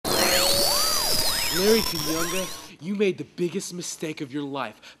Larry Canyunga, you made the biggest mistake of your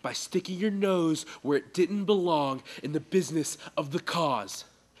life by sticking your nose where it didn't belong in the business of the cause.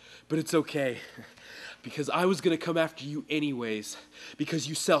 But it's okay, because I was gonna come after you anyways, because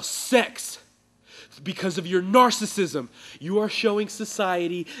you sell sex. Because of your narcissism, you are showing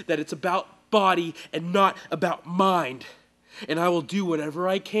society that it's about body and not about mind. And I will do whatever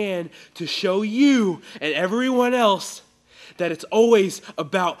I can to show you and everyone else that it's always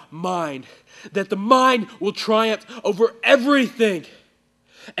about mind. That the mind will triumph over everything.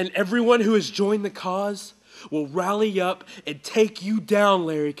 And everyone who has joined the cause will rally up and take you down,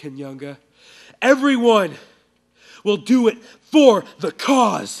 Larry Canyunga. Everyone will do it for the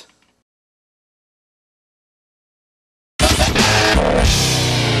cause.